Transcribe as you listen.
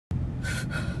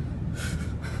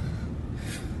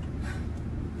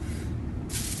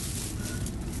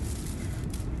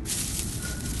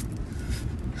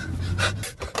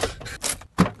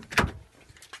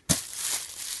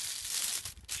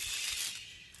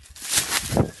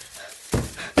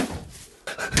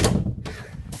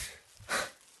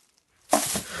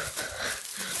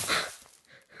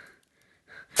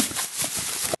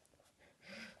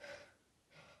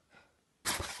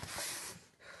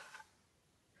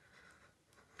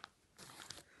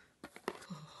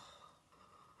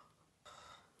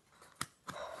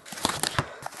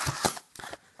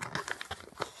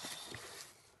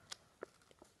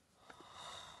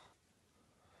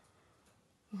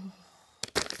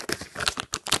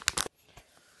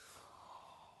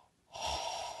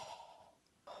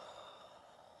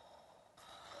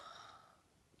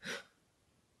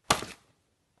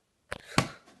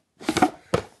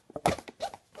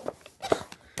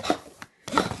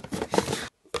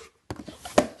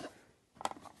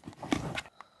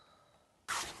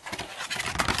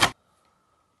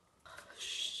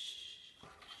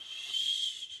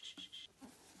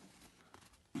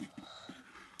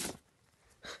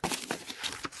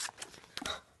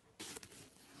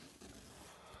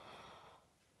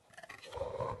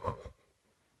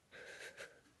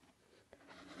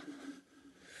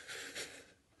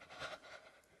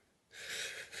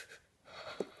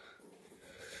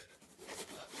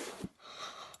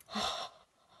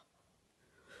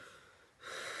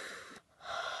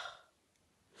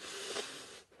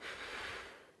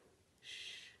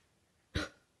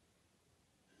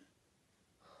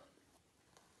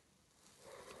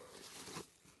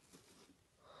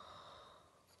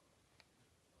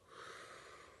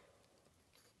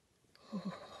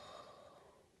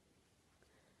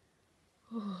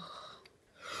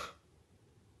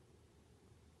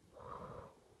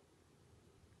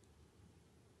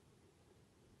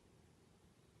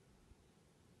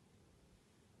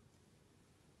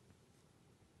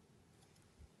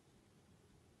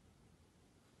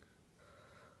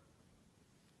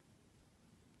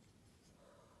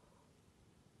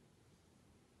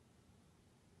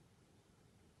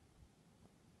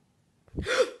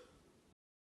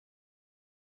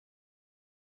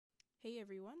Hey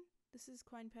everyone, this is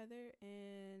Quine Peather,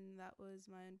 and that was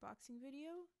my unboxing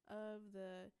video of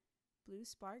the Blue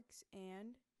Sparks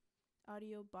and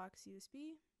Audiobox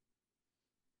USB.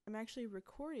 I'm actually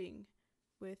recording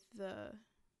with the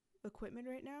equipment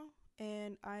right now,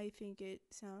 and I think it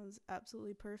sounds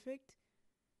absolutely perfect.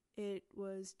 It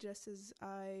was just as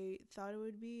I thought it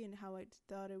would be and how I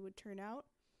thought it would turn out.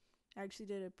 I actually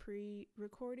did a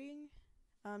pre-recording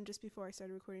just before I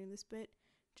started recording this bit,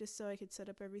 just so I could set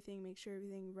up everything, make sure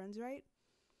everything runs right.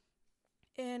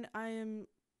 And I am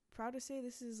proud to say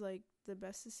this is like the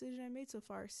best decision I made so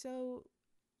far. So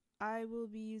I will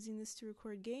be using this to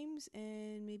record games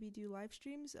and maybe do live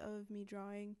streams of me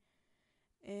drawing,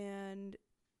 and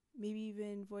maybe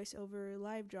even voice over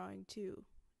live drawing too,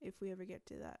 if we ever get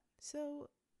to that. So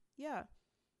yeah,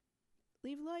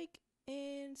 leave a like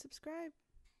and subscribe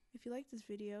if you like this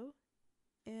video.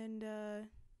 And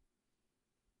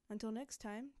until next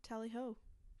time, tally ho.